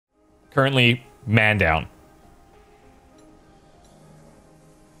Currently, man down.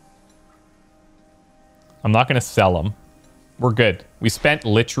 I'm not going to sell them. We're good. We spent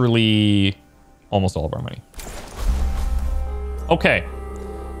literally almost all of our money. Okay.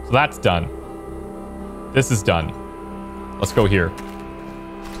 So that's done. This is done. Let's go here.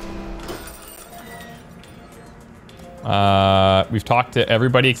 We've talked to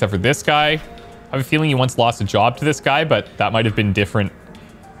everybody except for this guy. I have a feeling he once lost a job to this guy, but that might have been different.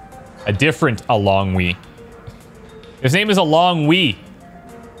 A different Along-wee. His name is Along-wee.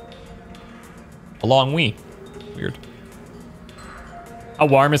 Along-wee. Weird. How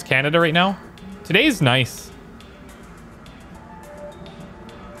warm is Canada right now? Today's nice.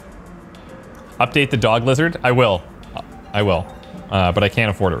 Update the dog lizard? I will. I will. But I can't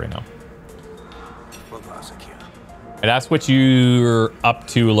afford it right now. I'd ask what you're up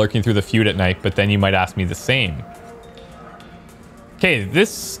to lurking through the feud at night, but then you might ask me the same. Okay,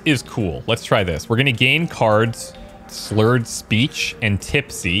 this is cool. Let's try this. We're going to gain cards, slurred speech, and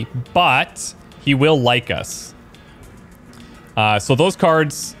tipsy, but he will like us. So those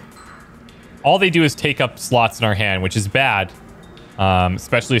cards, all they do is take up slots in our hand, which is bad.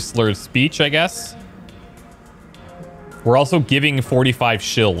 Especially slurred speech, I guess. We're also giving 45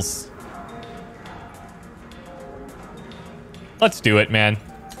 shills. Let's do it, man.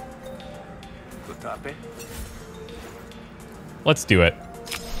 Let's do it.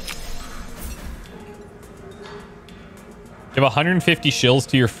 Give 150 shills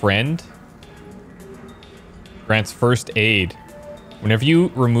to your friend. Grants first aid. Whenever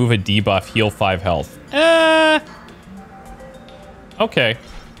you remove a debuff, heal 5 health. Okay.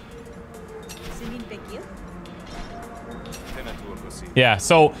 Yeah,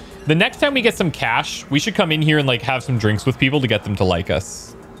 so the next time we get some cash, we should come in here and like have some drinks with people to get them to like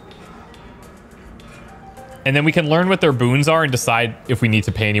us. And then we can learn what their boons are and decide if we need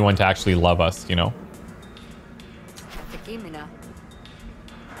to pay anyone to actually love us, you know?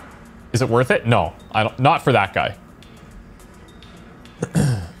 Is it worth it? No, I don't. Not for that guy.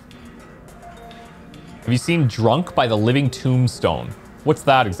 Have you seen Drunk by the Living Tombstone? What's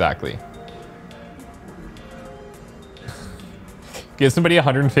that exactly? Give somebody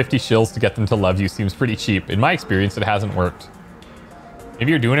 150 shills to get them to love you seems pretty cheap. In my experience, it hasn't worked.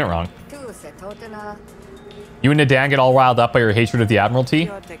 Maybe you're doing it wrong. You and Nadan get all riled up by your hatred of the Admiralty?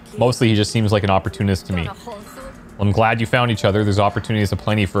 Mostly he just seems like an opportunist to me. Well, I'm glad you found each other. There's opportunities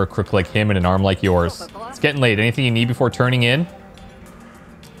aplenty for a crook like him and an arm like yours. It's getting late. Anything you need before turning in?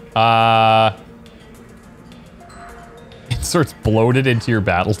 Inserts bloated into your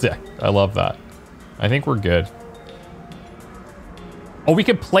battle deck. I love that. I think we're good. Oh, we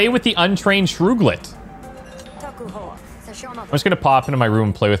could play with the untrained Shrooglet. I'm just going to pop into my room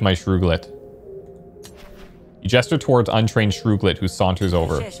and play with my Shrooglet. You gesture towards untrained Shrooglet, who saunters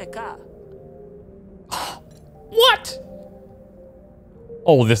over. What?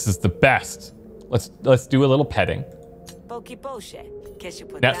 Oh, this is the best. Let's do a little petting.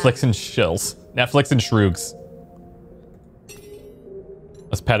 Netflix and shills. Netflix and shroogs.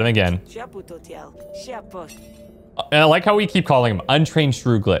 Let's pet him again. And I like how we keep calling him untrained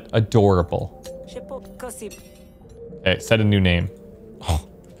Shrooglet. Adorable. Okay, set a new name. Oh.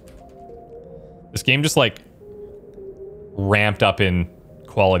 This game just like ramped up in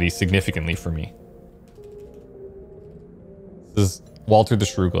quality significantly for me. This is Walter the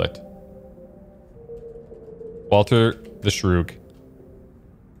Shrooglet. Walter the Shroog.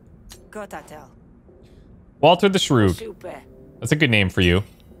 Walter the Shroog. That's a good name for you.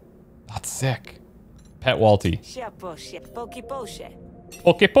 That's sick. Pet Walty.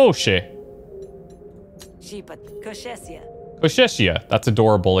 Pokeposhe. Koshesia. That's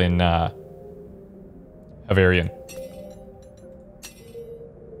adorable in Havarian.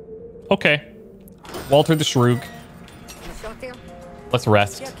 Okay. Walter the Shroog. Let's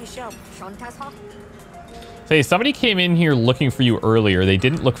rest. Hey, somebody came in here looking for you earlier. They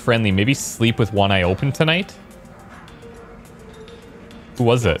didn't look friendly. Maybe sleep with one eye open tonight? Who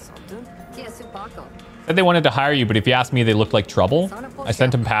was it? Said they wanted to hire you, but if you asked me, they looked like trouble. I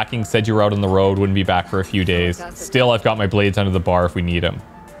sent him packing, said you were out on the road, wouldn't be back for a few days. Still, I've got my blades under the bar if we need them.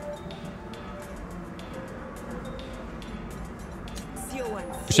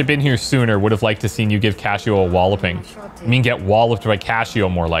 Should have been here sooner. Would have liked to seen you give Casio a walloping. I mean, get walloped by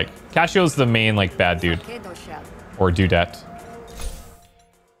Casio more like. Casio's the main, like, bad dude. Or dudette.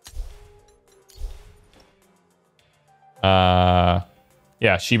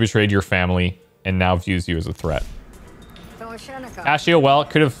 Yeah, she betrayed your family and now views you as a threat. Casio, well,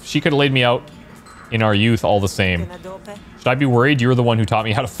 she could have laid me out in our youth all the same. Should I be worried? You're the one who taught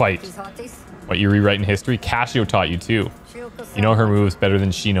me how to fight. What, you rewriting history? Casio taught you too. You know her moves better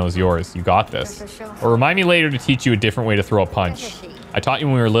than she knows yours. You got this. Or remind me later to teach you a different way to throw a punch. I taught you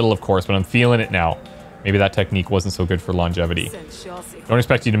when we were little, of course, but I'm feeling it now. Maybe that technique wasn't so good for longevity. Don't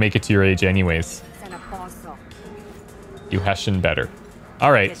expect you to make it to your age anyways. You Hessian better.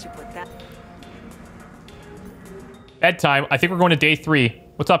 All right. Bedtime. I think we're going to day 3.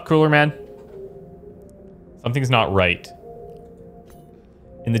 What's up, Cooler Man? Something's not right.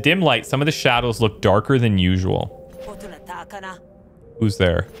 In the dim light, some of the shadows look darker than usual. Who's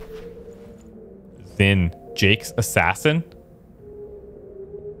there? Zin. Jake's assassin?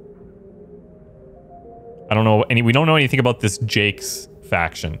 I don't know we don't know anything about this Jake's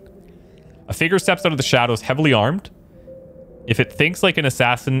faction. A figure steps out of the shadows heavily armed. If it thinks like an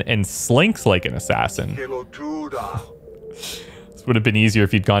assassin and slinks like an assassin. This would have been easier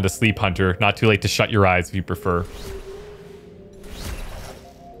if you'd gone to sleep, Hunter. Not too late to shut your eyes if you prefer.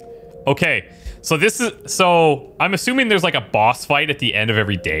 Okay, so I'm assuming there's like a boss fight at the end of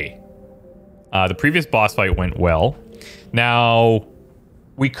every day. The previous boss fight went well. Now,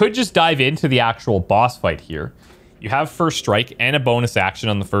 we could just dive into the actual boss fight here. You have first strike and a bonus action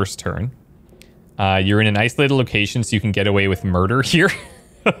on the first turn. You're in an isolated location, so you can get away with murder here.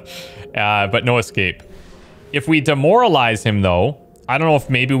 But no escape. If we demoralize him, though, I don't know if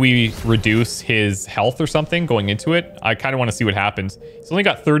maybe we reduce his health or something going into it. I kind of want to see what happens. He's only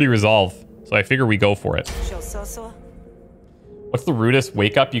got 30 resolve, so I figure we go for it. What's the rudest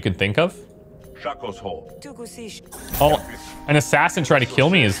wake-up you can think of? Oh, an assassin trying to kill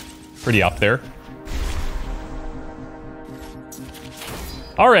me is pretty up there.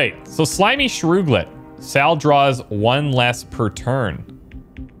 All right, so Slimy Shrooglet. Sal draws 1 less per turn.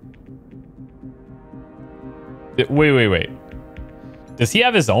 Wait. Does he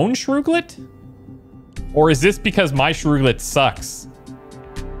have his own Shrooglet? Or is this because my Shrooglet sucks?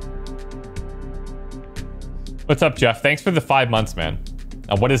 What's up, Jeff? Thanks for the 5 months, man.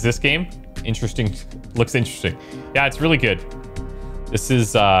 What is this game? Interesting. Looks interesting. Yeah, it's really good. This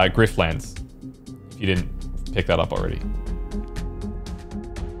is Griftlands. If you didn't pick that up already.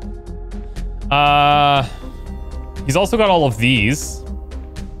 He's also got all of these.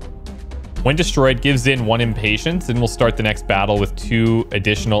 When destroyed, gives in 1 impatience, and we'll start the next battle with 2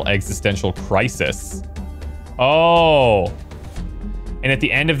 additional existential crisis. Oh. And at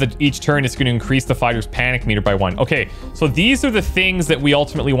the end of each turn, it's going to increase the fighter's panic meter by 1. Okay, so these are the things that we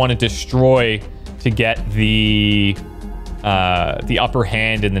ultimately want to destroy to get the upper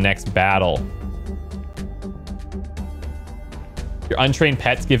hand in the next battle. Your untrained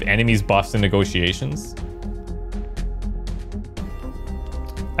pets give enemies buffs in negotiations.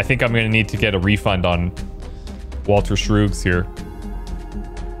 I think I'm going to need to get a refund on Walter Shroogs here.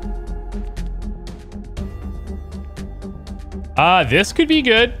 This could be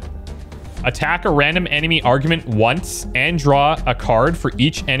good. Attack a random enemy argument once and draw a card for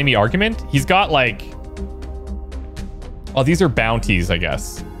each enemy argument. He's got like... Oh, these are bounties, I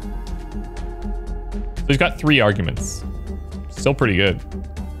guess. So he's got 3 arguments. Still pretty good.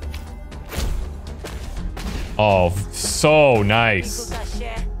 Oh, so nice.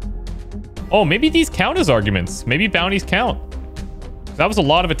 Oh, maybe these count as arguments. Maybe bounties count. That was a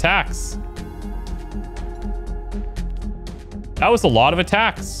lot of attacks. That was a lot of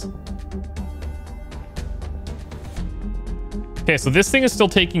attacks. Okay, so this thing is still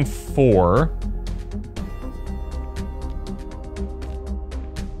taking 4.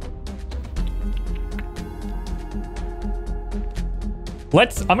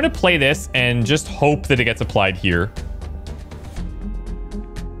 I'm gonna play this and just hope that it gets applied here.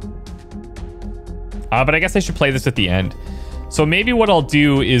 But I guess I should play this at the end. So maybe what I'll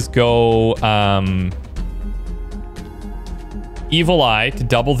do is go Evil Eye to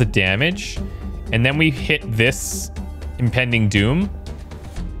double the damage. And then we hit this Impending Doom.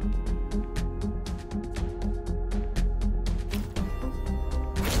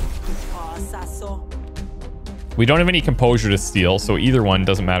 We don't have any Composure to steal, so either one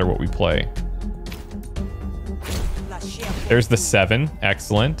doesn't matter what we play. There's the 7.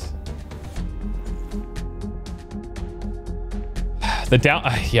 Excellent. The down...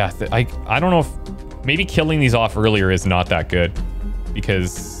 yeah, I don't know if... Maybe killing these off earlier is not that good.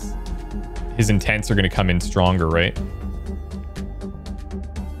 Because his intents are going to come in stronger, right?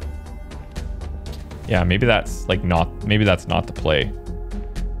 Yeah, maybe that's like not... Maybe that's not the play.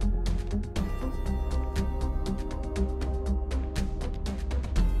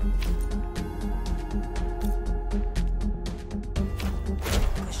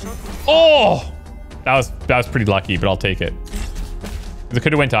 Oh! That was pretty lucky, but I'll take it. It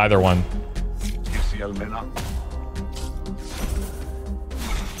could have went to either one.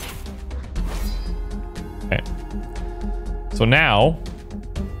 Okay. So now,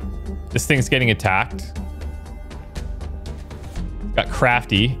 this thing's getting attacked. Got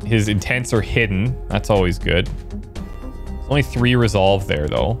crafty. His intents are hidden. That's always good. There's only 3 resolve there,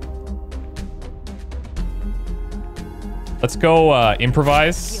 though. Let's go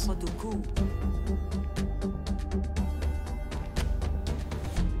improvise.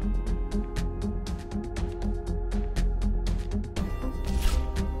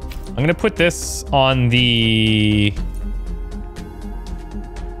 I'm going to put this on the...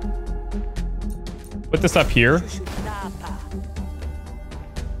 Put this up here.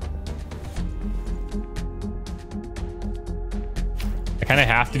 I kind of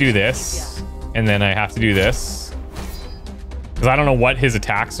have to do this. And then I have to do this. Because I don't know what his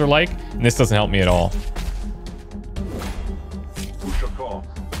attacks are like. And this doesn't help me at all.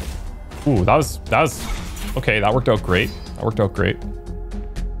 Ooh, that was... Okay, that worked out great. That worked out great.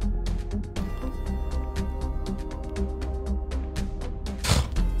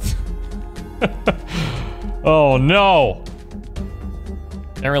 Oh no!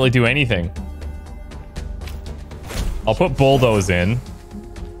 Can't really do anything. I'll put bulldoze in.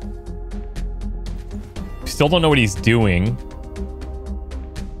 Still don't know what he's doing.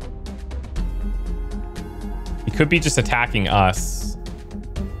 He could be just attacking us.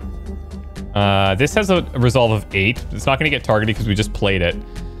 This has a resolve of 8. It's not going to get targeted because we just played it.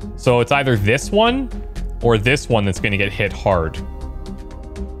 So it's either this one or this one that's going to get hit hard.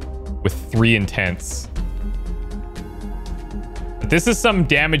 With 3 intents. But this is some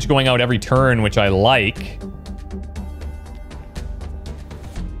damage going out every turn, which I like.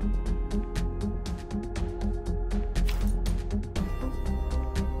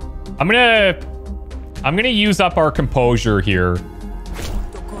 I'm gonna use up our composure here.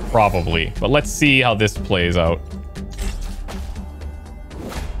 Probably. But let's see how this plays out.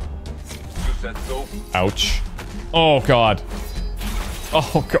 Ouch. Oh god.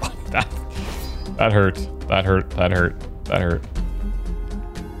 Oh god. That hurt. That hurt. That hurt. That hurt.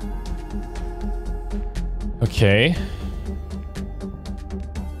 Okay.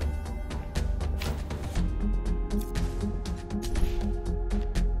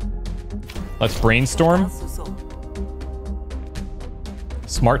 Let's brainstorm.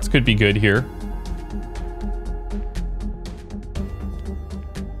 Smarts could be good here.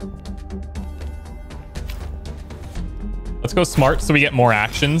 Let's go smart so we get more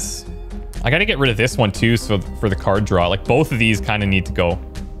actions. I gotta get rid of this one too, so for the card draw. Like both of these kind of need to go.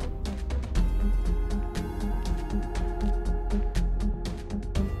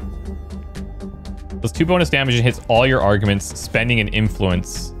 Those 2 bonus damage, it hits all your arguments, spending an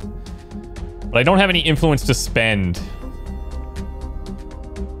influence. But I don't have any influence to spend.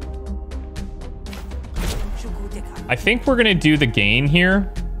 I think we're gonna do the gain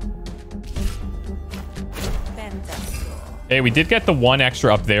here. Hey, we did get the 1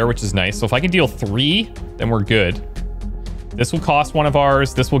 extra up there, which is nice. So if I can deal 3, then we're good. This will cost one of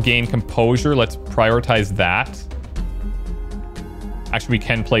ours. This will gain composure. Let's prioritize that. Actually, we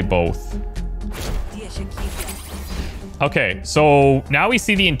can play both. Okay, so now we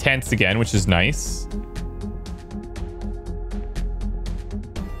see the intents again, which is nice.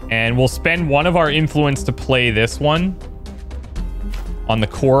 And we'll spend one of our influence to play this one on the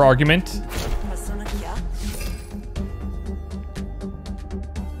core argument.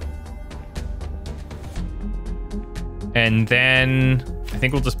 And then I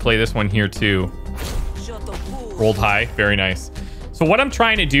think we'll just play this one here too. Rolled high. Very nice. So what I'm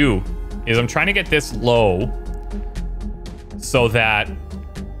trying to do is I'm trying to get this low so that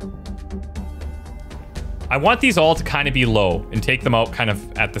I want these all to kind of be low and take them out kind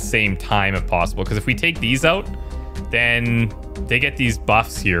of at the same time if possible. Because if we take these out, then they get these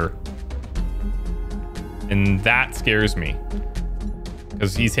buffs here. And that scares me.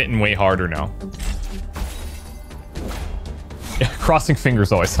 Because he's hitting way harder now. Yeah, crossing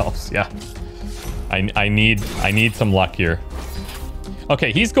fingers always helps. Yeah. I need some luck here.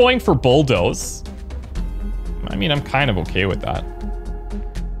 Okay, he's going for bulldoze. I mean, I'm kind of okay with that.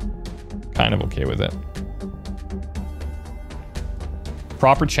 Kind of okay with it.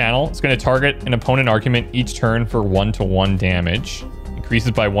 Proper channel. It's going to target an opponent argument each turn for 1-to-1 damage.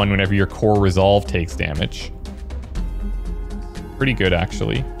 Increases by 1 whenever your core resolve takes damage. Pretty good,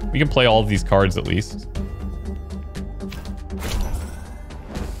 actually. We can play all of these cards at least.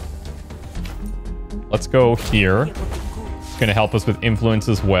 Let's go here. It's going to help us with influence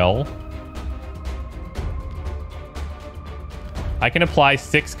as well. I can apply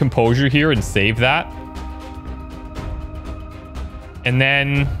 6 composure here and save that. And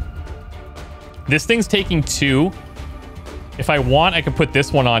then this thing's taking 2. If I want, I can put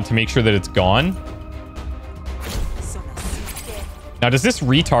this one on to make sure that it's gone. Now, does this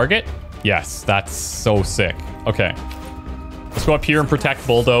retarget? Yes, that's so sick. Okay. Let's go up here and protect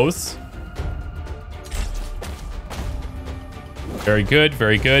bulldoze. Very good,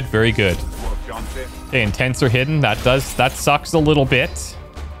 very good, very good. Okay, intents are hidden. That sucks a little bit.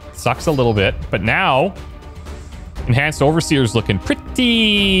 Sucks a little bit. But now, enhanced overseer's looking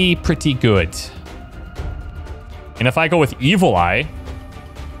pretty good. And if I go with evil eye,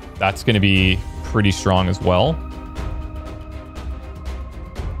 that's going to be pretty strong as well.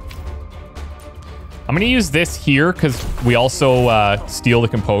 I'm going to use this here because we also steal the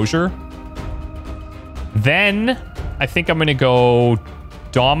composure. Then I think I'm going to go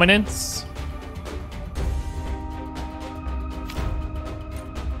dominance.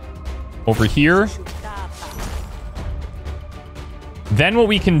 Over here. Then what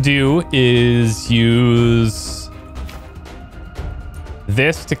we can do is use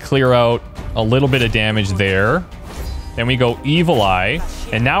this to clear out a little bit of damage there. Then we go evil eye.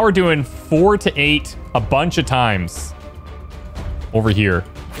 And now we're doing 4 to 8 a bunch of times over here.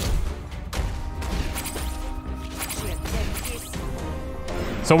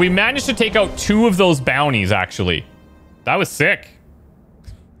 So we managed to take out 2 of those bounties, actually. That was sick.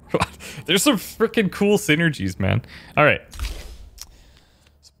 There's some freaking cool synergies, man. All right.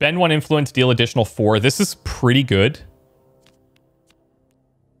 Spend 1 influence, deal additional 4. This is pretty good.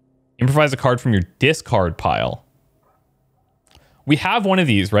 Improvise a card from your discard pile. We have one of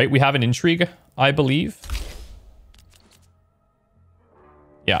these, right? We have an intrigue, I believe.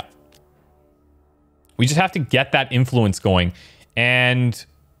 Yeah. We just have to get that influence going. And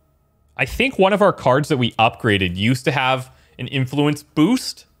I think one of our cards that we upgraded used to have an influence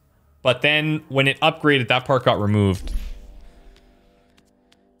boost. But then when it upgraded, that part got removed.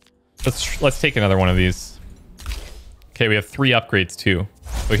 Let's take another one of these. Okay, we have 3 upgrades too.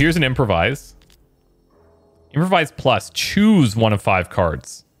 So here's an improvise. Improvise plus. Choose 1 of 5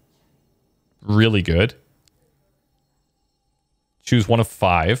 cards. Really good. Choose 1 of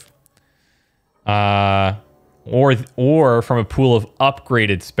 5. Or from a pool of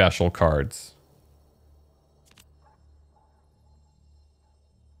upgraded special cards.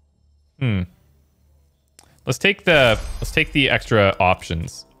 Let's take the extra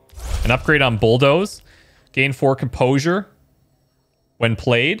options. An upgrade on bulldoze. Gain 4 composure when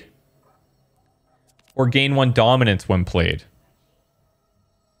played. Or gain 1 dominance when played.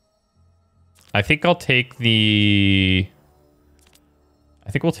 I think I'll take the...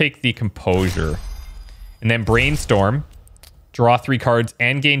 I think we'll take the composure. And then brainstorm. Draw 3 cards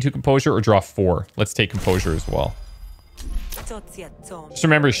and gain 2 composure, or draw 4. Let's take composure as well. Just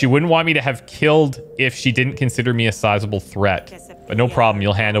remember, she wouldn't want me to have killed if she didn't consider me a sizable threat. But no problem,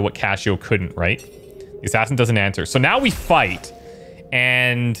 you'll handle what Casio couldn't, right? The assassin doesn't answer. So now we fight.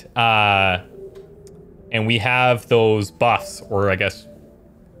 And we have those buffs, or I guess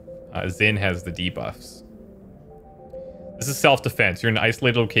Zin has the debuffs. This is self-defense. You're in an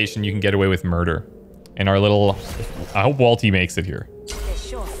isolated location, you can get away with murder. And our little... I hope Walty makes it here.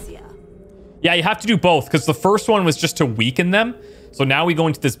 Yeah, you have to do both, because the first one was just to weaken them. So now we go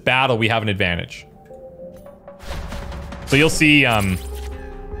into this battle, we have an advantage. So you'll see...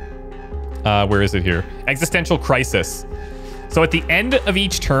 where is it here? Existential crisis. So at the end of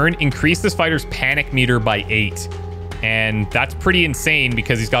each turn, increase this fighter's panic meter by 8. And that's pretty insane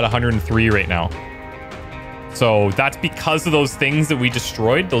because he's got 103 right now. So that's because of those things that we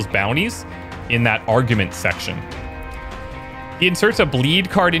destroyed, those bounties, in that argument section. He inserts a bleed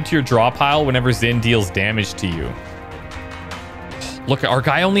card into your draw pile whenever Zin deals damage to you. Look, our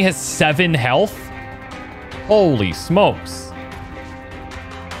guy only has 7 health. Holy smokes.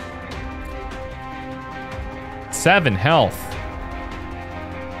 7 health.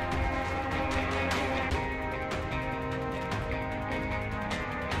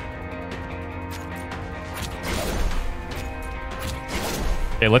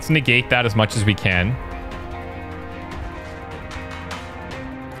 Okay, let's negate that as much as we can.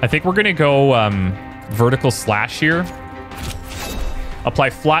 I think we're going to go vertical slash here.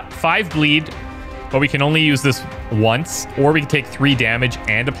 Apply flat 5 bleed, but we can only use this once. Or we can take 3 damage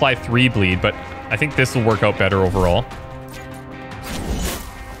and apply 3 bleed, but I think this will work out better overall.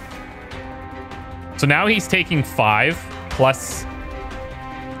 So now he's taking 5 plus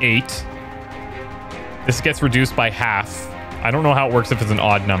 8. This gets reduced by half. I don't know how it works if it's an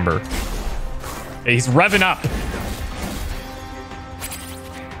odd number. Okay, he's revving up.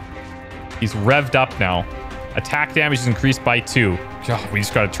 He's revved up now. Attack damage is increased by 2. Oh, we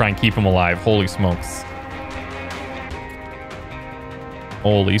just got to try and keep him alive. Holy smokes.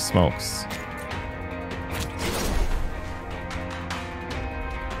 Holy smokes.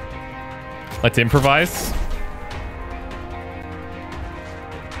 Let's improvise.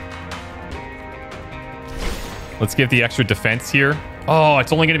 Let's give the extra defense here. Oh,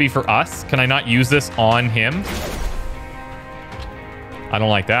 it's only going to be for us. Can I not use this on him? I don't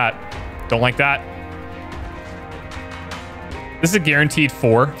like that. Don't like that. This is a guaranteed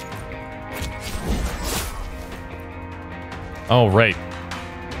 4. Oh, right.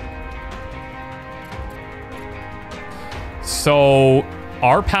 So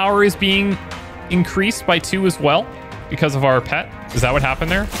our power is being increased by 2 as well because of our pet. Is that what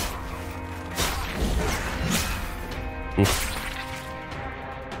happened there? Oof.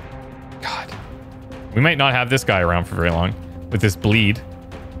 God. We might not have this guy around for very long with this bleed.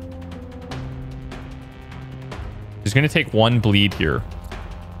 He's going to take 1 bleed here.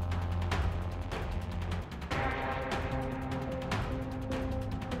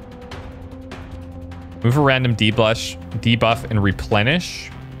 Move a random debuff and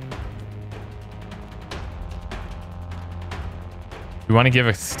replenish. We want to give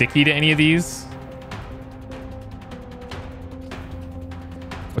a sticky to any of these.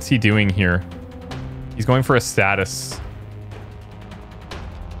 What's he doing here? He's going for a status.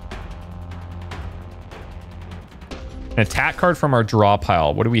 An attack card from our draw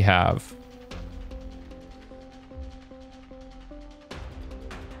pile. What do we have?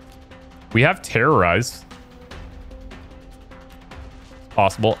 We have Terrorize.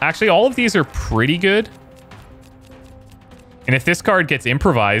 Possible. Actually, all of these are pretty good. And if this card gets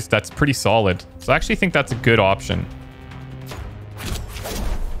improvised, that's pretty solid. So I actually think that's a good option.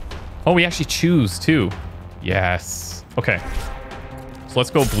 Oh, we actually choose too. Yes. Okay. So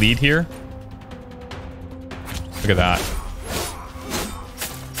let's go bleed here. Look at that.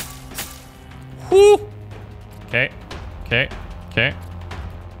 Woo! Okay. Okay. Okay.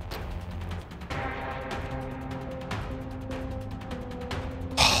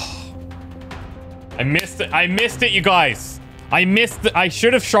 I missed it. I missed it, you guys. I missed it. I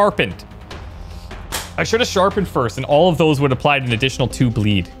should have sharpened. I should have sharpened first, and all of those would apply an additional 2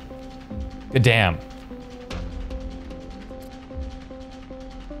 bleed. Good damn.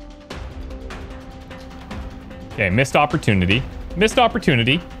 Okay, missed opportunity. Missed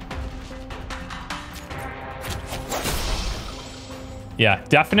opportunity. Yeah,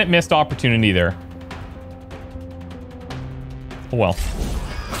 definite missed opportunity there. Oh, well.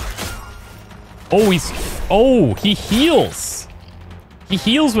 Oh, he heals. He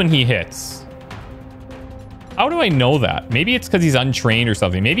heals when he hits. How do I know that? Maybe it's because he's untrained or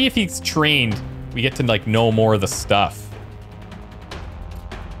something. Maybe if he's trained, we get to like know more of the stuff.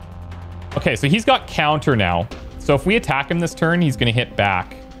 Okay, so he's got counter now. So if we attack him this turn, he's going to hit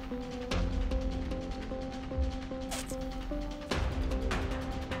back.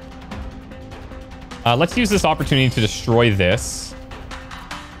 Let's use this opportunity to destroy this.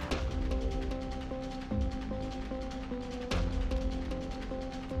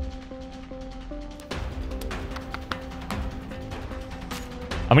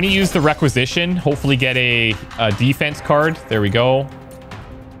 I'm going to use the requisition. Hopefully get a defense card. There we go.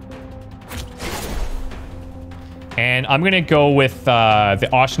 And I'm going to go with the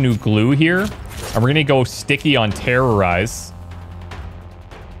Oshnu glue here. And we're going to go sticky on Terrorize.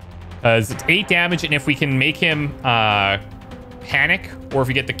 Because it's 8 damage. And if we can make him panic, or if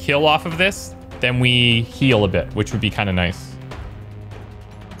we get the kill off of this, then we heal a bit, which would be kind of nice.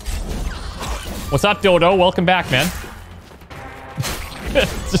 What's up, Dodo? Welcome back, man.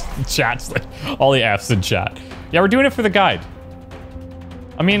 Just chat's like all the F's in chat. Yeah, we're doing it for the guide.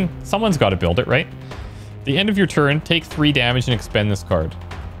 I mean, someone's got to build it, right? The end of your turn, take 3 damage and expend this card.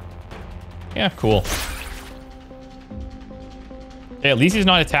 Yeah, cool. Okay, at least he's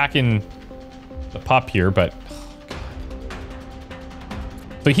not attacking the pup here, but...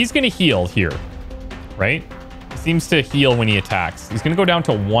 Oh, so he's going to heal here, right? He seems to heal when he attacks. He's going to go down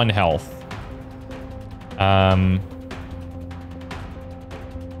to 1 health.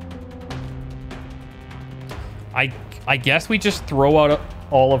 I guess we just throw out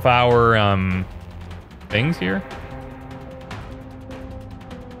all of our things here.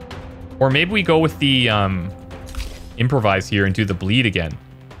 Or maybe we go with the improvise here and do the bleed again.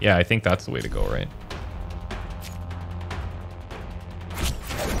 Yeah, I think that's the way to go, right?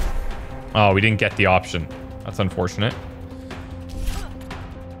 Oh, we didn't get the option. That's unfortunate.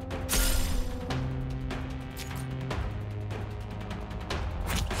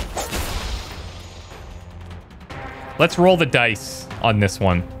 Let's roll the dice on this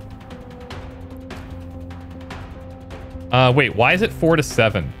one. Wait, why is it 4 to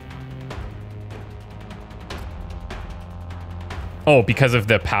 7? Oh, because of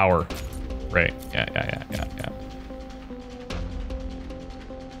the power. Right. Yeah.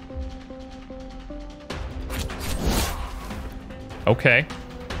 Okay.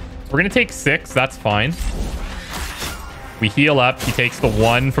 We're going to take 6. That's fine. We heal up. He takes the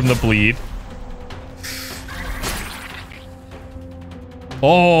 1 from the bleed.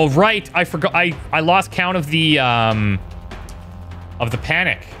 Oh, right. I forgot. I lost count of the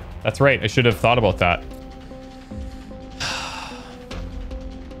panic. That's right. I should have thought about that.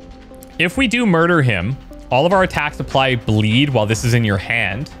 If we do murder him, all of our attacks apply bleed while this is in your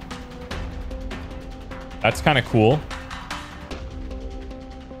hand. That's kind of cool.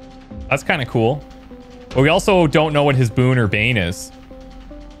 That's kind of cool. But we also don't know what his boon or bane is.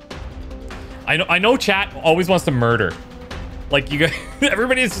 I know chat always wants to murder. Like, you guys,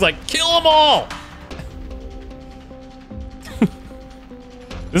 everybody's just like, kill them all!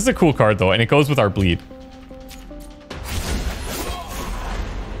 This is a cool card, though, and it goes with our bleed.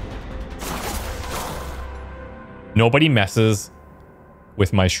 Nobody messes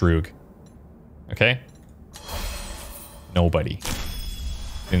with my Shroog. Okay? Nobody.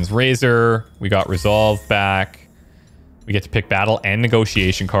 Finn's Razor. We got Resolve back. We get to pick Battle and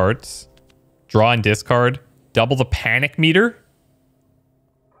Negotiation cards. Draw and discard. Double the panic meter.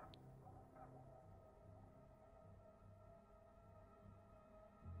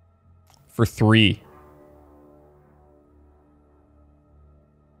 For 3.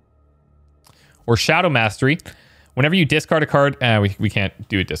 Or Shadow Mastery. Whenever you discard a card... we can't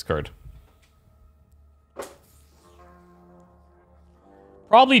do a discard.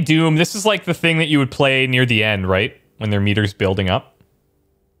 Probably Doom. This is like the thing that you would play near the end, right? When their meter's building up.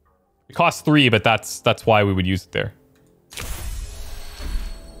 It costs 3, but that's why we would use it there.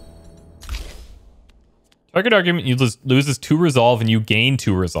 Target argument loses 2 resolve and you gain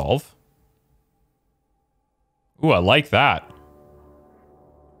 2 resolve. Ooh, I like that.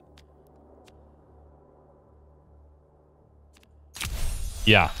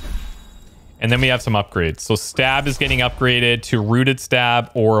 Yeah. And then we have some upgrades. So stab is getting upgraded to rooted stab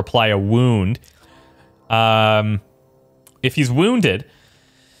or apply a wound. If he's wounded,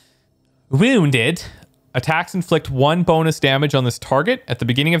 attacks inflict 1 bonus damage on this target. At the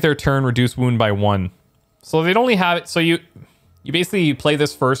beginning of their turn, reduce wound by 1. So they'd only have it. So you basically play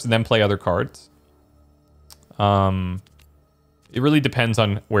this first and then play other cards. It really depends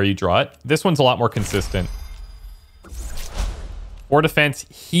on where you draw it. This one's a lot more consistent. 4 defense,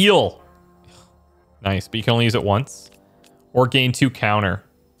 heal. Nice, but you can only use it once. Or gain 2 counter.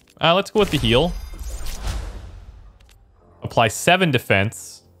 Let's go with the heal. Apply 7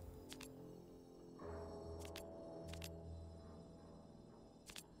 defense.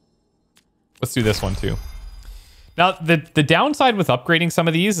 Let's do this one too. Now, the downside with upgrading some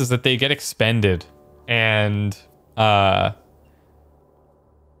of these is that they get expended. And, like,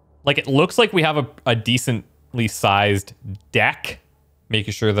 it looks like we have a decently sized deck.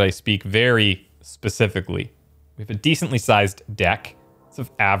 Making sure that I speak very specifically. We have a decently sized deck. It's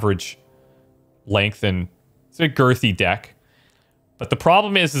of average length and it's a girthy deck. But the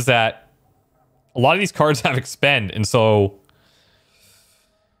problem is that a lot of these cards have expend. And so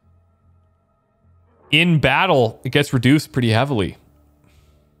in battle, it gets reduced pretty heavily.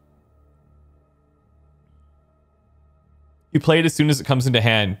 You play it as soon as it comes into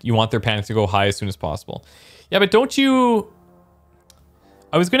hand. You want their panic to go high as soon as possible. Yeah, but don't you...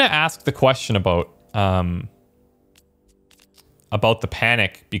 I was going to ask the question about the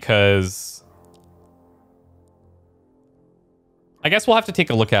panic because I guess we'll have to take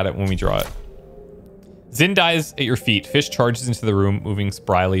a look at it when we draw it. Zin dies at your feet. Fish charges into the room, moving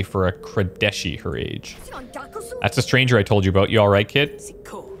spryly for a Kradeshi her age. That's a stranger I told you about. You all right, kid?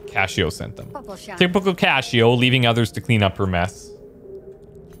 Casio sent them. Typical Casio, leaving others to clean up her mess.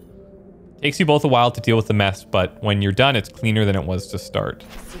 Takes you both a while to deal with the mess, but when you're done, it's cleaner than it was to start.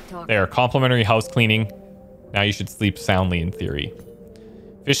 There, complimentary house cleaning. Now you should sleep soundly in theory.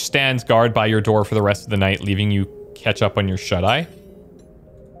 Fish stands guard by your door for the rest of the night, leaving you catch up on your shut-eye.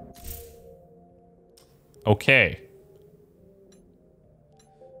 Okay.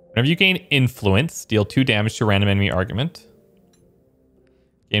 Whenever you gain influence, deal 2 damage to a random enemy argument.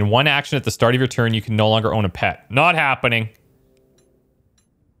 Gain 1 action at the start of your turn, you can no longer own a pet. Not happening.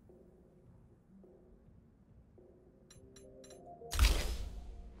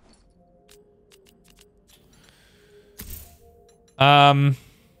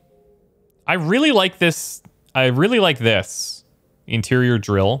 I really like this. I really like this interior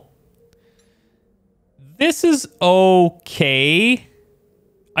drill. This is okay.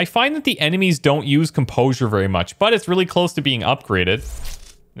 I find that the enemies don't use composure very much, but it's really close to being upgraded.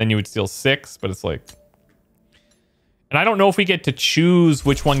 Then you would steal 6, but it's like... And I don't know if we get to choose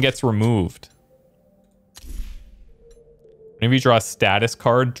which one gets removed. Whenever you draw a status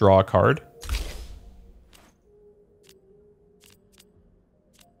card, draw a card.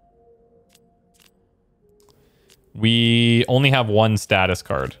 We only have one status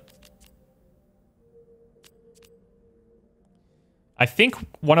card. I think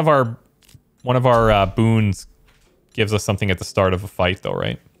one of our boons gives us something at the start of a fight, though,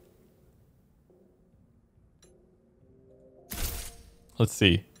 right? Let's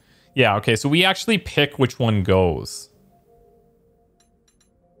see. Yeah, okay, so we actually pick which one goes.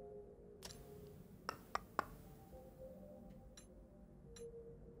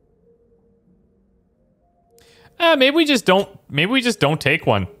 Maybe we just don't take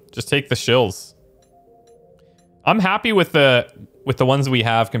one. Just take the shills. I'm happy with the ones we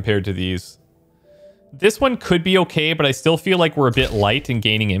have compared to these. This one could be okay, but I still feel like we're a bit light in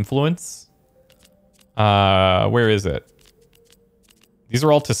gaining influence. Where is it? These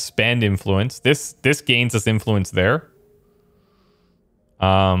are all to spend influence. This gains us influence there.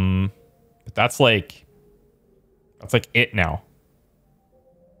 But that's like it now.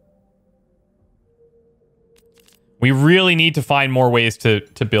 We really need to find more ways to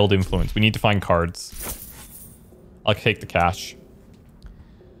build influence. We need to find cards. I'll take the cash.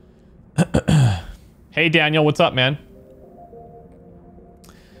 Hey, Daniel, what's up, man?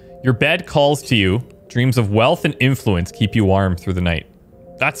 Your bed calls to you. Dreams of wealth and influence keep you warm through the night.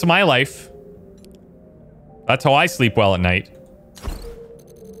 That's my life. That's how I sleep well at night.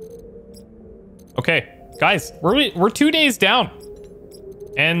 Okay, guys, we're 2 days down.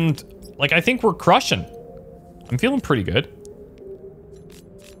 And, like, I think we're crushing. I'm feeling pretty good.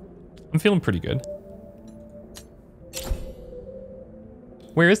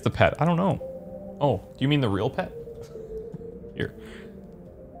 Where is the pet? I don't know. Oh, do you mean the real pet? Here.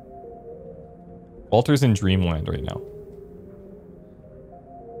 Walter's in Dreamland right now.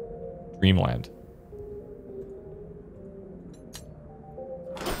 Dreamland.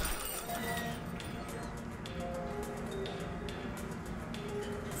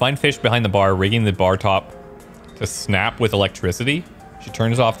 Find fish behind the bar, rigging the bar top to snap with electricity. She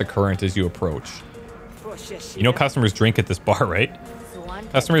turns off the current as you approach. You know customers drink at this bar, right?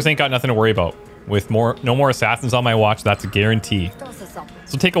 Customers ain't got nothing to worry about. With no more assassins on my watch, that's a guarantee.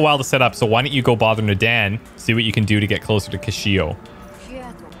 So take a while to set up, so why don't you go bother Nadan, see what you can do to get closer to Kashio.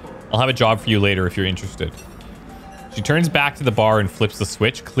 I'll have a job for you later if you're interested. She turns back to the bar and flips the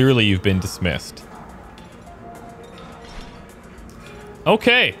switch. Clearly you've been dismissed.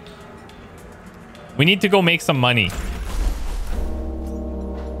 Okay. We need to go make some money.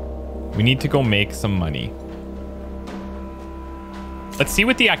 Let's see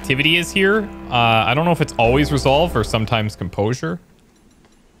what the activity is here. I don't know if it's always resolve or sometimes composure.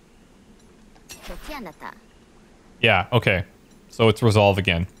 Yeah, okay. So it's resolve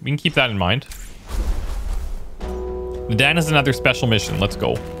again. We can keep that in mind. Nadan is another special mission. Let's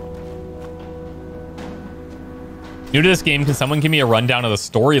go. New to this game, can someone give me a rundown of the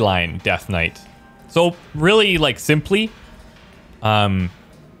storyline, Death Knight? So really, like, simply, we're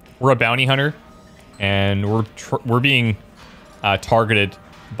a bounty hunter, and we're being targeted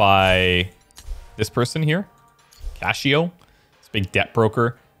by this person here, Kashio, this big debt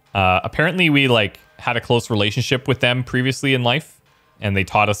broker. Apparently, we like had a close relationship with them previously in life, and they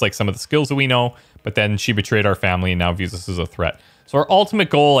taught us like some of the skills that we know. But then she betrayed our family and now views us as a threat. So our ultimate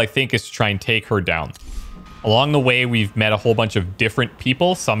goal, I think, is to try and take her down. Along the way, we've met a whole bunch of different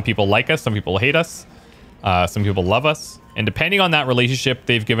people. Some people like us, some people hate us, some people love us. And depending on that relationship,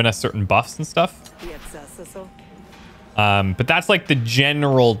 they've given us certain buffs and stuff. But that's like the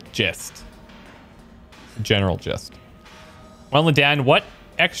general gist. Well, Nadan, what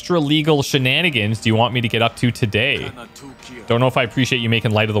extra legal shenanigans do you want me to get up to today? Don't know if I appreciate you making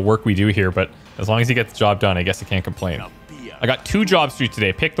light of the work we do here, but as long as you get the job done, I guess I can't complain. I got 2 jobs for you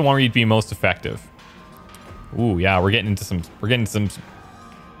today. Pick the one where you'd be most effective. Ooh, yeah, we're getting some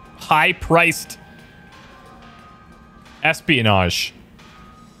high-priced espionage.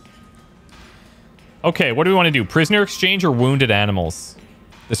 Okay, what do we want to do? Prisoner exchange or wounded animals?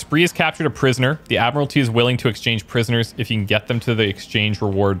 The spree has captured a prisoner. The Admiralty is willing to exchange prisoners if you can get them to the exchange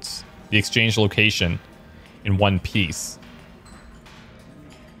rewards, the exchange location in one piece.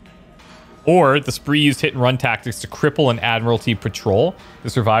 Or the spree used hit and run tactics to cripple an Admiralty patrol. The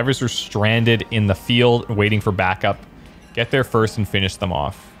survivors are stranded in the field waiting for backup. Get there first and finish them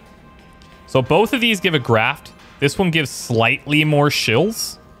off. So both of these give a graft. This one gives slightly more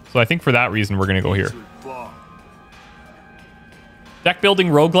shills. So I think for that reason, we're going to go here. Deck building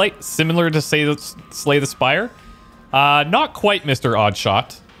roguelite, similar to Slay the Spire. Not quite Mr.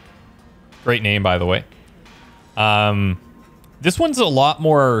 Oddshot. Great name, by the way. This one's has a lot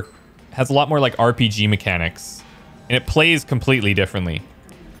more like RPG mechanics. And it plays completely differently.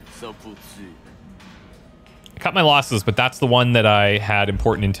 I cut my losses, but that's the one that I had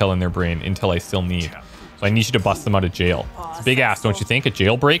important intel in their brain. Intel I still need. So I need you to bust them out of jail. It's a big ass, don't you think? A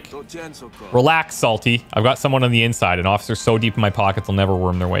jailbreak? Relax, Salty. I've got someone on the inside. An officer so deep in my pockets they'll never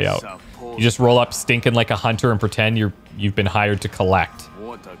worm their way out. You just roll up stinking like a hunter and pretend you've been hired to collect.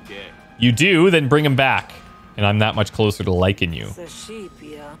 You do, then bring him back. And I'm that much closer to liking you.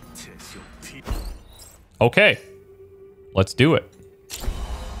 Okay. Let's do it.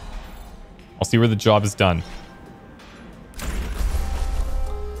 I'll see where the job is done.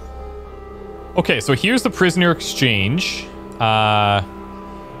 Okay, so here's the prisoner exchange. We got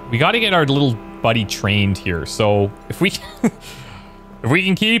to get our little buddy trained here. So if we if we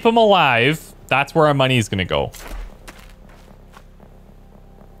can keep him alive, that's where our money is going to go.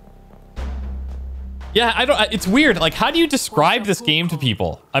 Yeah, I don't. It's weird. Like, how do you describe this game to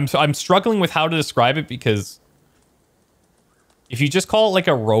people? I'm struggling with how to describe it because if you just call it like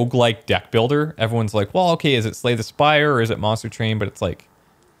a roguelike deck builder, everyone's like, well, okay, is it Slay the Spire or is it Monster Train? But it's like,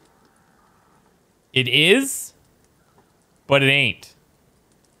 it is, but it ain't.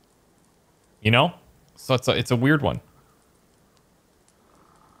 You know? So it's a weird one.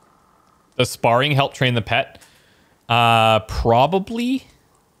 Does sparring help train the pet? Probably.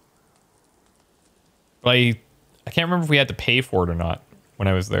 But I can't remember if we had to pay for it or not when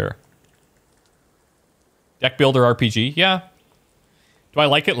I was there. Deck builder RPG, yeah. Do I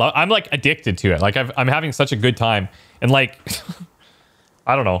like it? I'm like addicted to it. Like I'm having such a good time, and like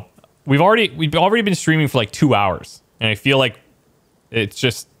I don't know. We've already been streaming for like 2 hours, and I feel like it's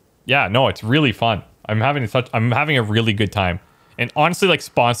just no, it's really fun. I'm having a really good time, and honestly, like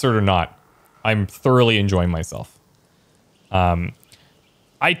sponsored or not, I'm thoroughly enjoying myself.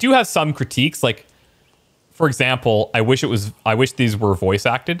 I do have some critiques, like. For example, I wish these were voice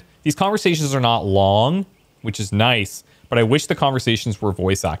acted. These conversations are not long, which is nice, but I wish the conversations were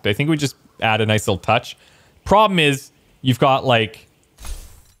voice acted. I think we just add a nice little touch. Problem is, you've got like,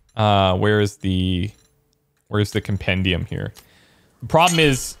 where's the compendium here? The problem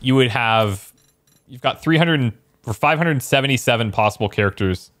is you've got 300 or 577 possible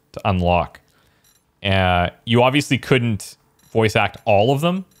characters to unlock. You obviously couldn't voice act all of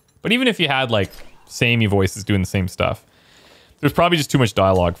them, but even if you had like samey voices doing the same stuff, there's probably just too much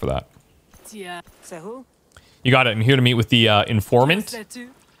dialogue for that. You got it. I'm here to meet with the informant.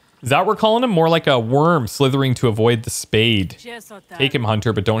 Is that what we're calling him? More like a worm slithering to avoid the spade. Take him,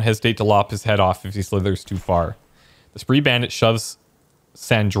 Hunter, but don't hesitate to lop his head off if he slithers too far. The spree bandit shoves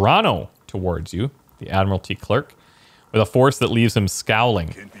Sandrano towards you, the Admiralty clerk, with a force that leaves him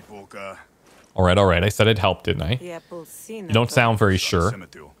scowling. All right. I said it'd help, didn't I? You don't sound very sure.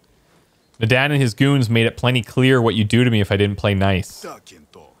 Nadan and his goons made it plenty clear what you'd do to me if I didn't play nice.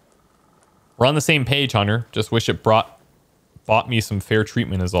 We're on the same page, Hunter. Just wish it bought me some fair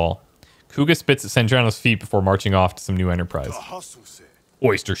treatment is all. Kuga spits at Sandrano's feet before marching off to some new enterprise.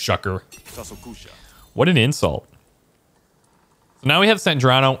 Oyster shucker. What an insult. So now we have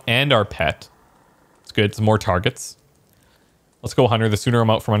Sandrano and our pet. It's good. Some more targets. Let's go, Hunter. The sooner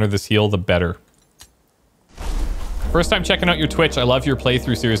I'm out from under this heel, the better. First time checking out your Twitch. I love your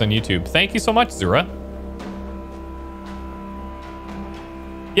playthrough series on YouTube. Thank you so much, Zura.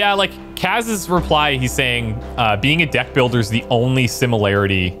 Yeah, like Kaz's reply, he's saying being a deck builder is the only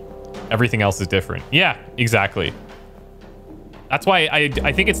similarity. Everything else is different. Yeah, exactly. That's why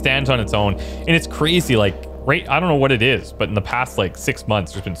I think it stands on its own. And it's crazy, like, right? I don't know what it is, but in the past like 6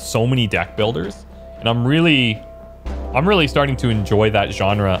 months, there's been so many deck builders. And I'm really starting to enjoy that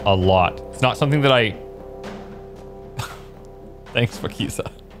genre a lot. It's not something that I... Thanks,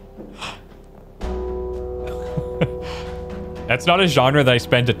 Makisa. That's not a genre that I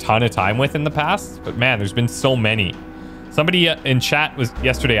spent a ton of time with in the past, but man, there's been so many. Somebody in chat was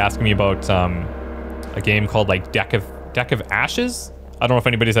yesterday asking me about a game called like Deck of Ashes. I don't know if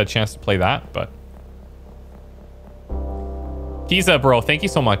anybody's had a chance to play that, but Kiza, bro, thank you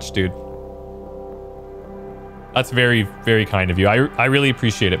so much, dude. That's very, very kind of you. I really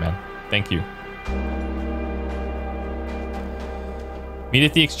appreciate it, man. Thank you. Meet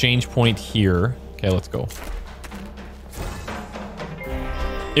at the exchange point here. Okay, let's go.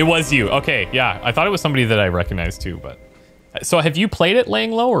 It was you. Okay, yeah. I thought it was somebody that I recognized too, but... So have you played it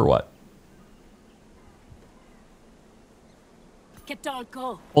laying low or what?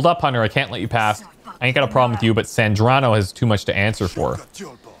 Hold up, Hunter. I can't let you pass. I ain't got a problem with you, but Sandrano has too much to answer for.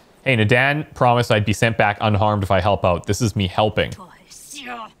 Hey, Nadan promised I'd be sent back unharmed if I help out. This is me helping.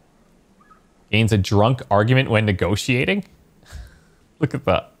 Gains a drunk argument when negotiating? Look at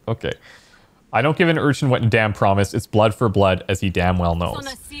that. Okay. I don't give an urchin what Nadan promised. It's blood for blood, as he damn well knows.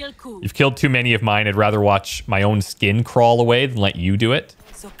 You've killed too many of mine. I'd rather watch my own skin crawl away than let you do it.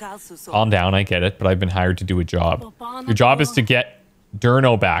 Calm down, I get it, but I've been hired to do a job. Your job is to get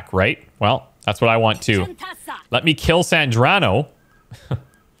Durno back, right? Well, That's what I want too. Let me kill Sandrano.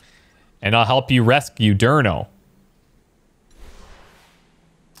 And I'll help you rescue Durno.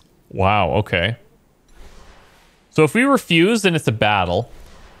 Wow, okay. So if we refuse, then it's a battle.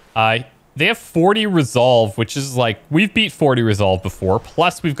 They have 40 resolve, which is like, we've beat 40 resolve before.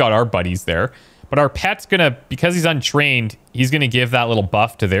 Plus, we've got our buddies there. But our pet's gonna, because he's untrained, he's gonna give that little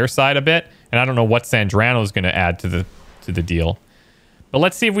buff to their side a bit. And I don't know what Sandrano's gonna add to the deal. But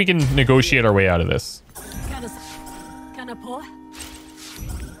let's see if we can negotiate our way out of this.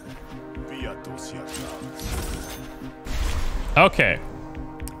 Okay.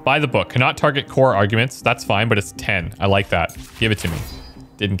 By the book. Cannot target core arguments. That's fine, but it's 10. I like that. Give it to me.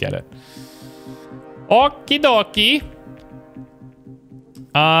 Didn't get it. Okie dokie.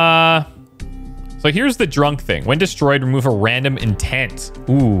 So here's the drunk thing. When destroyed, remove a random intent.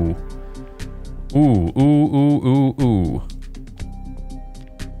 Ooh. Ooh, ooh, ooh, ooh, ooh.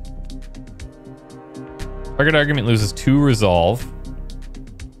 Target argument loses 2 resolve.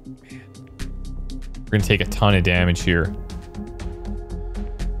 We're gonna take a ton of damage here.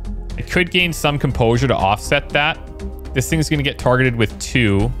 I could gain some composure to offset that. This thing's gonna get targeted with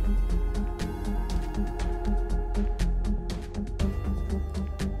 2.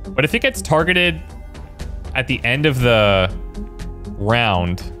 But if it gets targeted at the end of the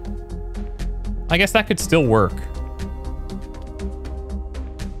round, I guess that could still work.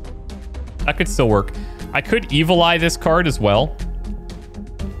 That could still work. I could evil eye this card as well.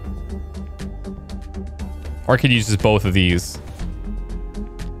 Or I could use just both of these.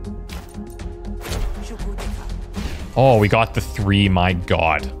 Oh, we got the 3. My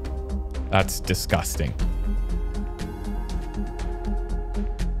God. That's disgusting.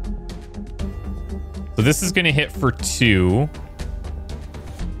 So this is going to hit for 2.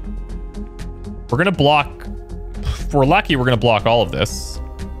 We're going to block. If we're lucky, we're going to block all of this.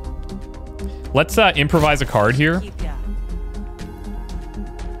 Let's improvise a card here.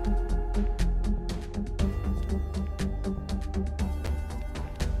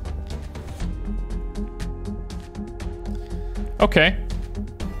 Okay.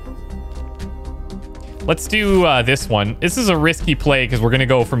 Let's do this one. This is a risky play because we're going to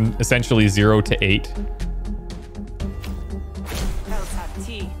go from essentially 0 to 8.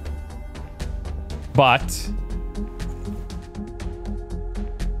 But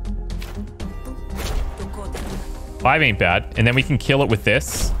 5 ain't bad. And then we can kill it with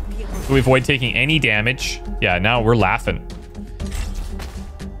this. So we avoid taking any damage. Yeah, now we're laughing.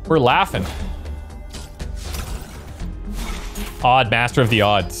 We're laughing. Odd master of the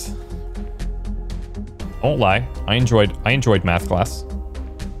odds. Won't lie. I enjoyed math class.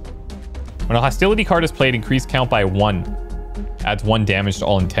 When a hostility card is played, increase count by 1. Adds 1 damage to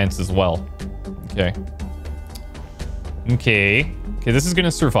all intents as well. Okay. Okay. Okay, this is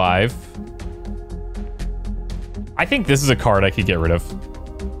gonna survive. I think this is a card I could get rid of.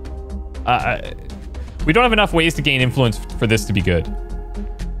 We don't have enough ways to gain influence for this to be good.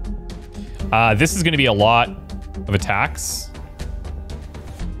 This is gonna be a lot of attacks.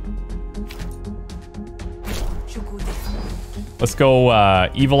 Let's go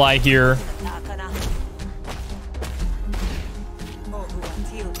Evil Eye here.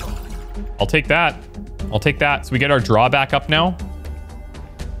 I'll take that. I'll take that. So we get our draw back up now.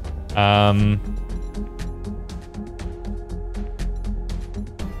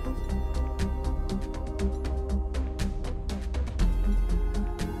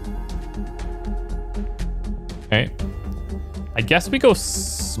 Okay. I guess we go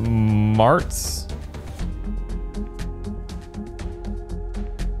smarts.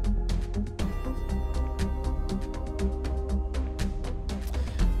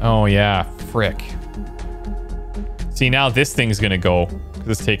 Oh, yeah. Frick. See, now this thing's gonna go.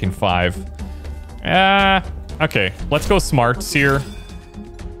 Because it's taking 5. Okay. Let's go smarts here.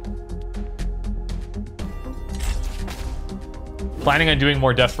 Planning on doing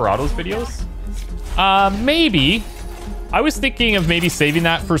more Desperados videos? Maybe. I was thinking of maybe saving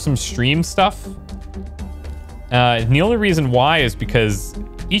that for some stream stuff. And the only reason why is because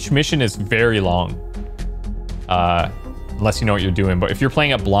each mission is very long. Unless you know what you're doing. But if you're playing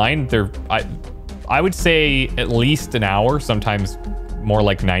it blind, I would say at least an hour, sometimes more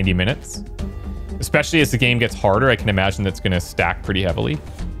like 90 minutes. Especially as the game gets harder, I can imagine that's going to stack pretty heavily.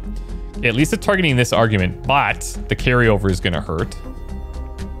 At least it's targeting this argument, but the carryover is going to hurt.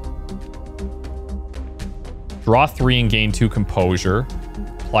 Draw 3 and gain 2 composure.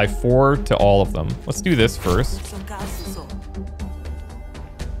 Apply 4 to all of them. Let's do this first.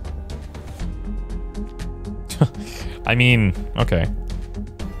 I mean, okay.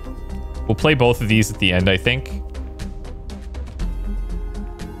 We'll play both of these at the end, I think.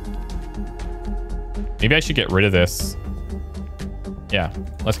 Maybe I should get rid of this. Yeah,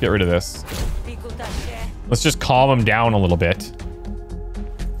 let's get rid of this. Let's just calm him down a little bit.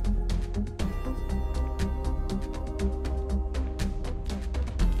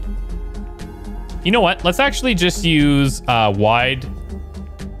 You know what? Let's actually just use wide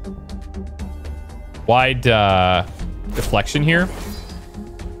deflection here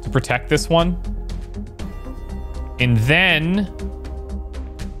to protect this one. And then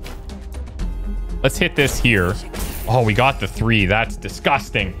let's hit this here. Oh, we got the 3. That's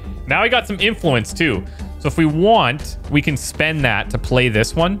disgusting. Now we got some influence too. So if we want, we can spend that to play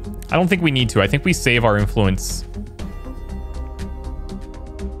this one. I don't think we need to. I think we save our influence.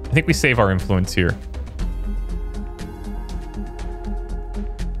 I think we save our influence here.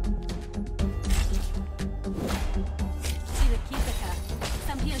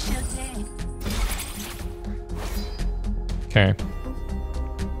 Okay.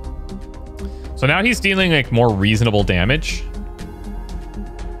 So now he's dealing like more reasonable damage.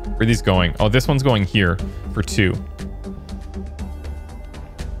 Where are these going? Oh, this one's going here for 2.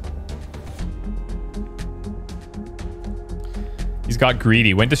 He's got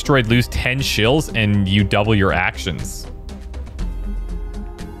greedy. When destroyed, lose 10 shills and you double your actions.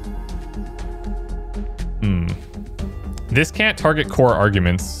 This can't target core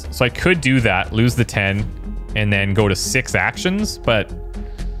arguments. So I could do that, lose the 10, and then go to 6 actions, but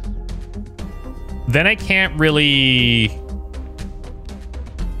then I can't really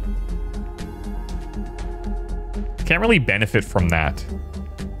benefit from that.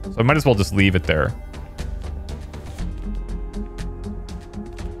 So I might as well just leave it there.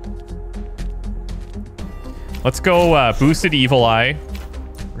 Let's go boosted evil eye.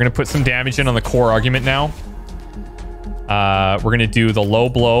 We're gonna put some damage in on the core argument now. We're gonna do the low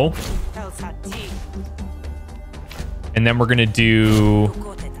blow. And then we're gonna do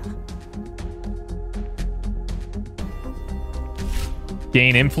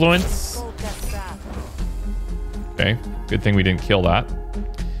gain influence. Okay, good thing we didn't kill that.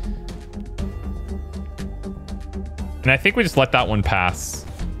 And I think we just let that one pass.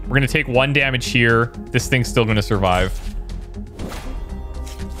 We're gonna take 1 damage here. This thing's still gonna survive.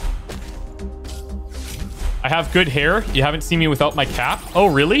 I have good hair. You haven't seen me without my cap. Oh,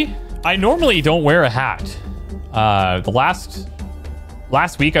 really? I normally don't wear a hat. The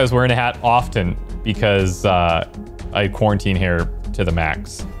last week I was wearing a hat often because I had quarantine hair to the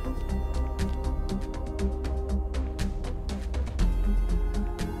max.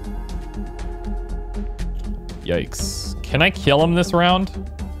 Yikes. Can I kill him this round?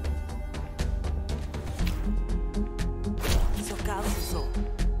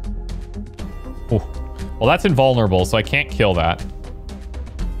 Oh. Well, that's invulnerable, so I can't kill that.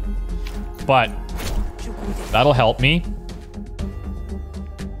 But that'll help me.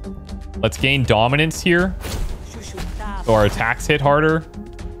 Let's gain dominance here. So our attacks hit harder.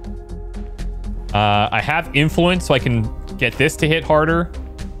 I have influence, so I can get this to hit harder.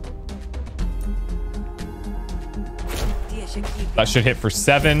 That should hit for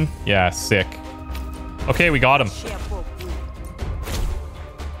 7. Yeah, sick. Okay, we got him.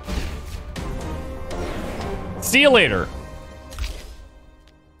 See you later.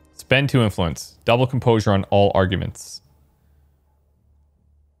 Spend 2 influence. Double composure on all arguments.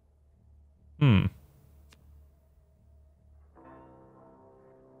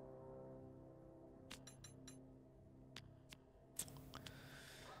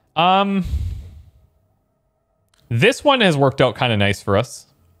 This one has worked out kind of nice for us.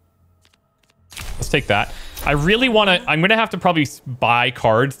 Let's take that. I really want to... I'm going to have to probably buy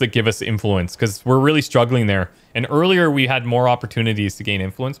cards that give us influence because we're really struggling there. And earlier we had more opportunities to gain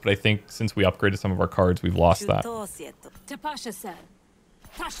influence, but I think since we upgraded some of our cards, we've lost that. Hear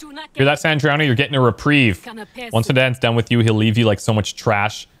that, Sandrano? You're getting a reprieve. Once Sedan's done with you, he'll leave you like so much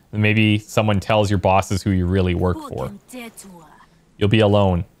trash. And maybe someone tells your bosses who you really work for. You'll be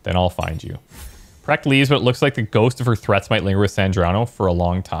alone. Then I'll find you. Prek leaves, but it looks like the ghost of her threats might linger with Sandrano for a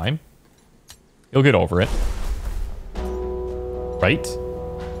long time. You'll get over it. Right?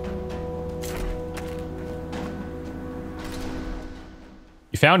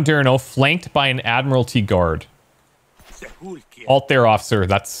 You found Durno flanked by an Admiralty guard. Halt there, officer.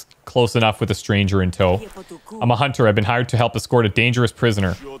 That's close enough with a stranger in tow. I'm a hunter. I've been hired to help escort a dangerous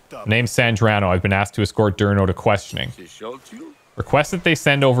prisoner. Name's Sandrano. I've been asked to escort Durno to questioning. Request that they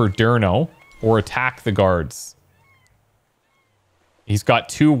send over Durno or attack the guards. He's got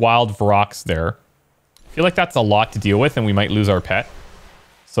 2 wild Vroks there. I feel like that's a lot to deal with and we might lose our pet.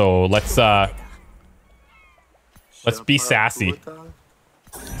 So let's be sassy.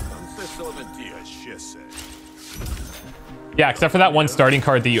 Yeah, except for that one starting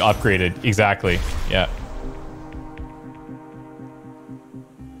card that you upgraded. Exactly. Yeah.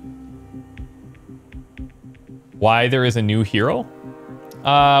 Why there is a new hero?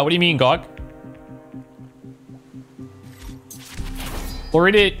 What do you mean, Gog?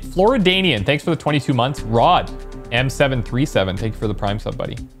 Floridanian, thanks for the 22 months. Rod, M737, thank you for the Prime sub,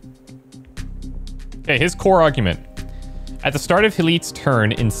 buddy. Okay, his core argument. At the start of Hilit's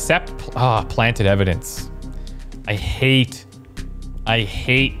turn, planted evidence. I hate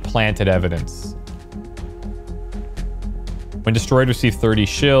planted evidence. When destroyed, receive 30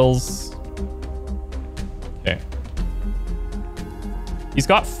 shills. Okay. He's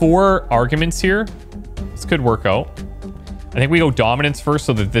got 4 arguments here. This could work out. I think we go dominance first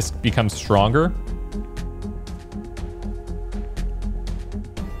so that this becomes stronger.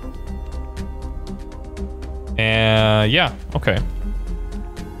 Yeah, okay.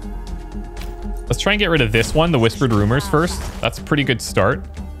 Let's try and get rid of this one, the Whispered Rumors first. That's a pretty good start.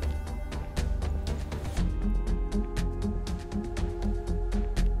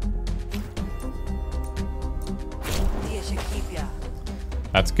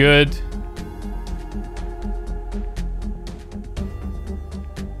 That's good.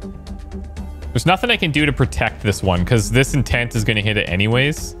 There's nothing I can do to protect this one because this intent is going to hit it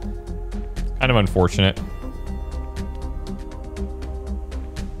anyways. Kind of unfortunate.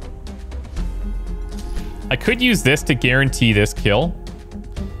 I could use this to guarantee this kill,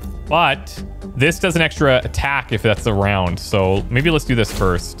 but this does an extra attack if that's around. So maybe let's do this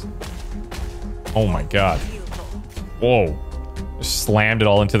first. Oh my god. Whoa. Just slammed it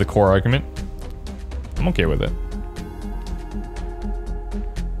all into the core argument. I'm okay with it.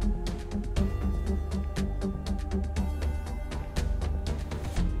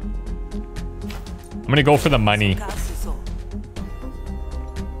 I'm gonna go for the money.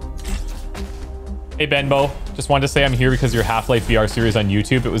 Hey Benbo, just wanted to say I'm here because your Half-Life VR series on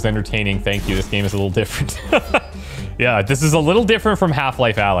YouTube, it was entertaining. Thank you. This game is a little different. Yeah, this is a little different from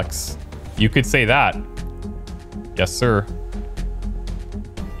Half-Life Alex. You could say that. Yes, sir.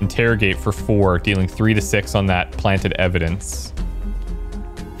 Interrogate for 4, dealing 3 to 6 on that planted evidence.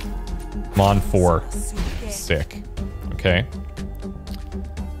 Mon 4. Sick. Okay.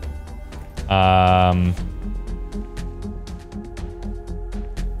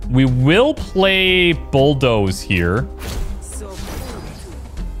 We will play Bulldoze here.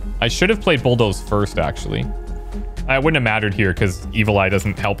 I should have played Bulldoze first, actually. It wouldn't have mattered here because Evil Eye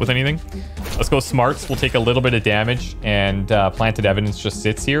doesn't help with anything. Let's go Smarts. We'll take a little bit of damage, and Planted Evidence just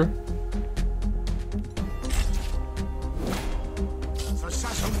sits here.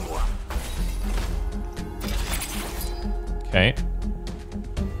 Okay.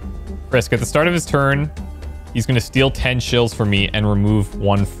 Frisk, at the start of his turn, he's going to steal 10 shills from me and remove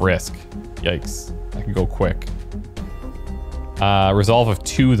 1 Frisk. Yikes. I can go quick. Resolve of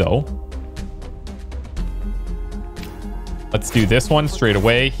 2, though. Let's do this one straight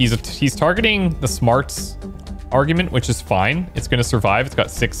away. He's targeting the Smarts argument, which is fine. It's going to survive. It's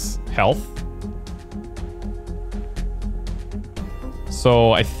got 6 health.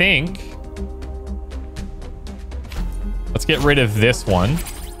 So I think... let's get rid of this one.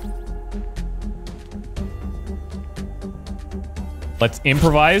 Let's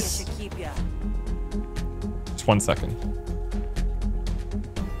improvise. Just 1 second.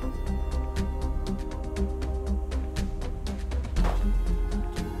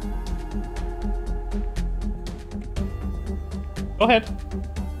 Go ahead.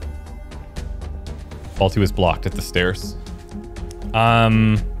 Vault 2 is blocked at the stairs.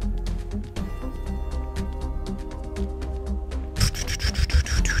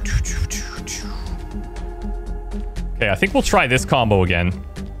 Okay, I think we'll try this combo again.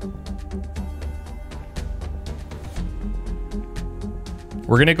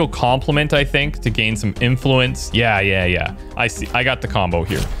 We're gonna go Complement, I think, to gain some influence. Yeah. I see. I got the combo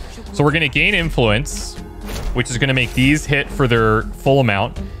here. So we're gonna gain influence, which is gonna make these hit for their full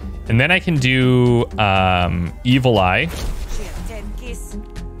amount. And then I can do Evil Eye.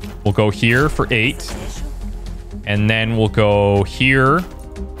 We'll go here for 8. And then we'll go here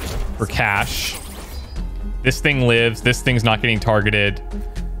for cash. This thing lives. This thing's not getting targeted.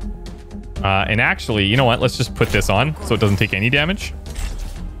 And actually, you know what? Let's just put this on so it doesn't take any damage.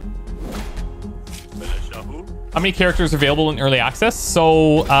 How many characters are available in early access?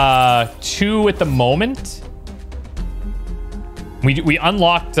 So, 2 at the moment. We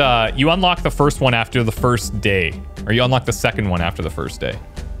unlocked... you unlock the first one after the first day. Or you unlock the second one after the first day.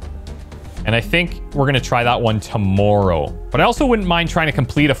 And I think we're going to try that one tomorrow. But I also wouldn't mind trying to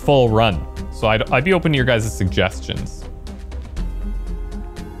complete a full run. So I'd be open to your guys' suggestions.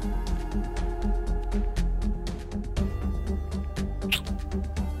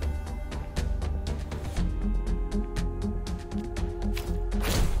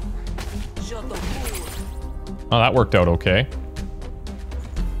 Oh, that worked out okay.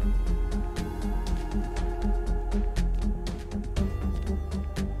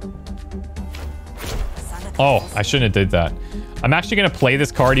 Oh, I shouldn't have did that. I'm actually going to play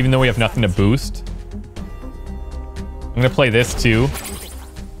this card even though we have nothing to boost. I'm going to play this too.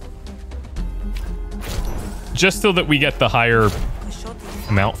 Just so that we get the higher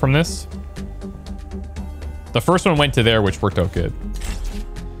amount from this. The first one went to there, which worked out good.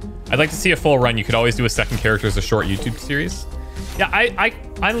 I'd like to see a full run. You could always do a second character as a short YouTube series. Yeah,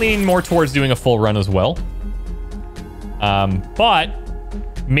 I lean more towards doing a full run as well. But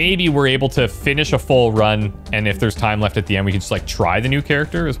maybe we're able to finish a full run, and if there's time left at the end, we can just like try the new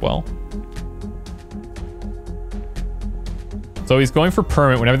character as well. So he's going for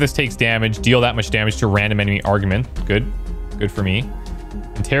permanent. Whenever this takes damage, deal that much damage to a random enemy argument. Good. Good for me.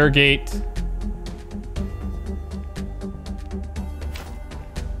 Interrogate.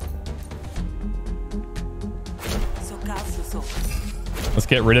 Let's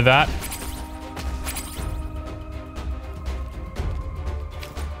get rid of that.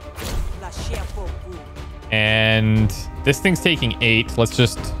 And this thing's taking 8. Let's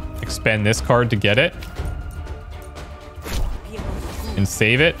just expend this card to get it. And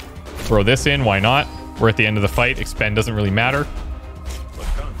save it. Throw this in. Why not? We're at the end of the fight. Expend doesn't really matter.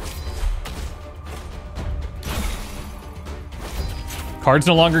 Cards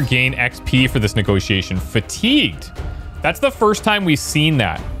no longer gain XP for this negotiation. Fatigued. That's the first time we've seen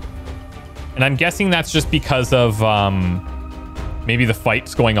that. And I'm guessing that's just because of maybe the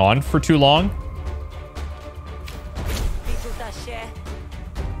fight's going on for too long.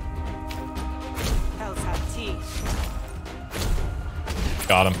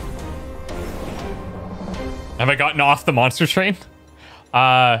 Got him. Have I gotten off the monster train?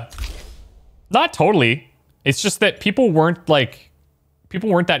 Not totally. It's just that people weren't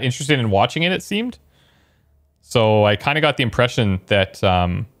that interested in watching it, it seemed. So I kind of got the impression that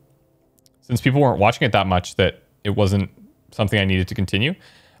since people weren't watching it that much, that it wasn't something I needed to continue.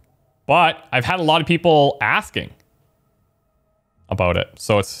 But I've had a lot of people asking about it.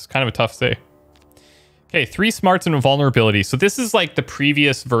 So it's kind of a tough say. Okay, 3 smarts and a vulnerability. So this is like the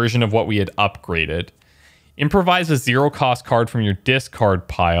previous version of what we had upgraded. Improvise a 0-cost card from your discard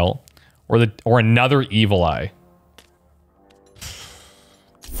pile, or another evil eye.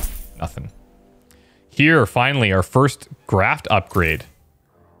 Nothing. Here, finally, our first graft upgrade.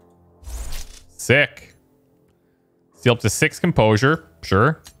 Sick. Steal up to 6 composure.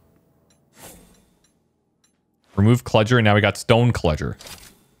 Sure. Remove Kludger, and now we got Stone Kludger.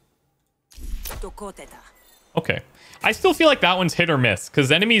 Okay. I still feel like that one's hit or miss,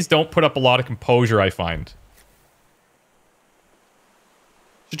 because enemies don't put up a lot of composure, I find.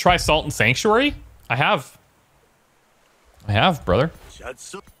 Should try Salt and Sanctuary? I have. I have, brother.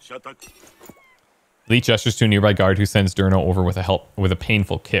 Elite gestures to a nearby guard who sends Durno over with a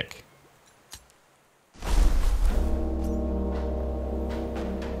painful kick.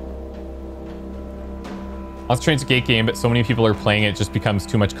 Lots of trains a great game, but so many people are playing it just becomes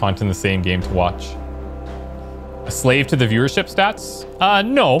too much content in the same game to watch. A slave to the viewership stats?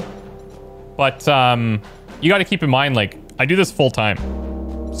 No. But you got to keep in mind, like, I do this full time.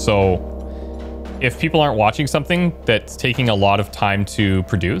 So if people aren't watching something that's taking a lot of time to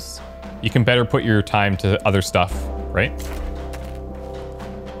produce, you can better put your time to other stuff, right?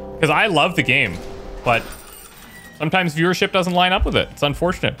 Because I love the game, but sometimes viewership doesn't line up with it. It's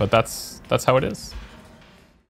unfortunate, but that's how it is.